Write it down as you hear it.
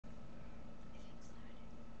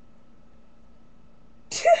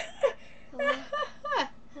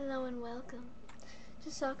welcome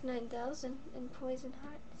to Sock 9000 and Poison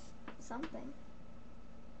Hearts. Something.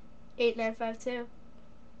 8952.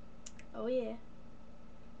 Oh yeah.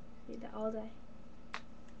 Need that all day.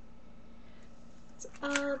 It's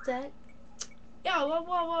all day. Yo,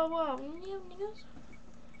 whoa. Niggas.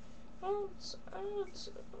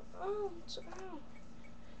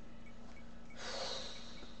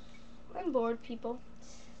 I'm bored, people.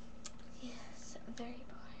 Yes, I'm very bored.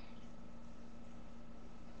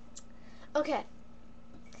 Okay.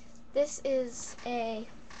 This is a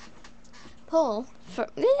poll for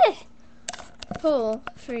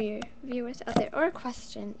your viewers out there, or a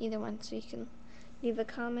question, either one, so you can leave a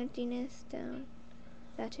commentiness down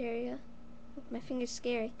that area. Oh, my finger's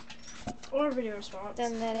scary. Or a video response.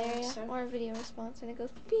 Down that area, or a video response, and it goes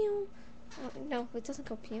pew. Oh, no, it doesn't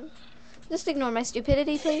go pew. Just ignore my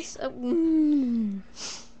stupidity, please. Oh.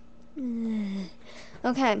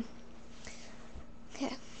 Okay.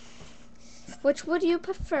 Which would you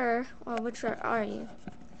prefer, or which are you?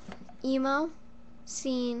 Emo,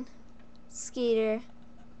 scene, sk8er,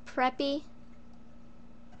 preppy,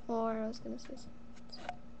 or I was gonna say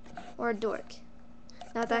something. Or dork.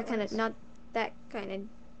 Not that kind of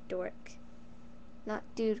dork. Not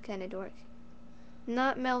dude kind of dork.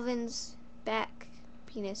 Not Melvin's back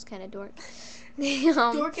penis kind of dork.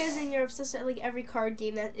 Dork as in you're obsessed with like every card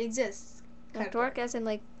game that exists. Not dork as in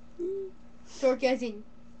like. Dork as in.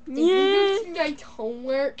 Nice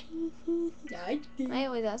homework. I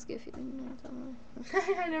always ask you if you know something.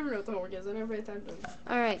 I never know what the homework is. I never pay attention.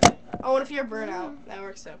 Alright. Oh, what if you're burnout? That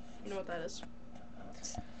works too. You know what that is.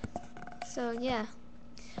 So, yeah.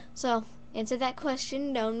 So, answer that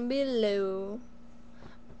question down below.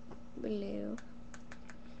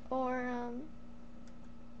 Or,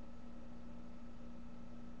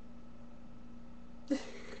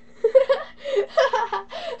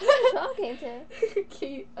 talking to?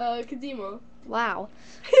 Kadima. Wow.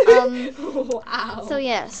 Wow. So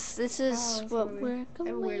yes, this is what we're I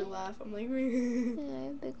have a weird laugh. I'm like,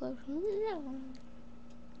 yeah, big laugh.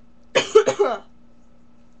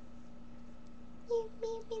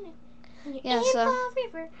 Yeah, so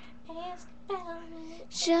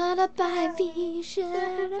shut up, Ivy. Shut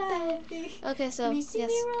up, Ivy. Okay, so yes,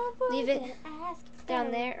 leave it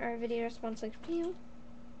down there. Our video response like you.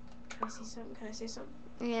 Can I say something?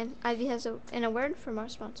 And Ivy has a word from our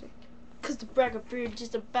sponsor. Cause the bracket beard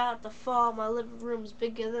just about to fall. My living room's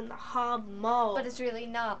bigger than the Hob Mall. But it's really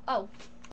not. Oh.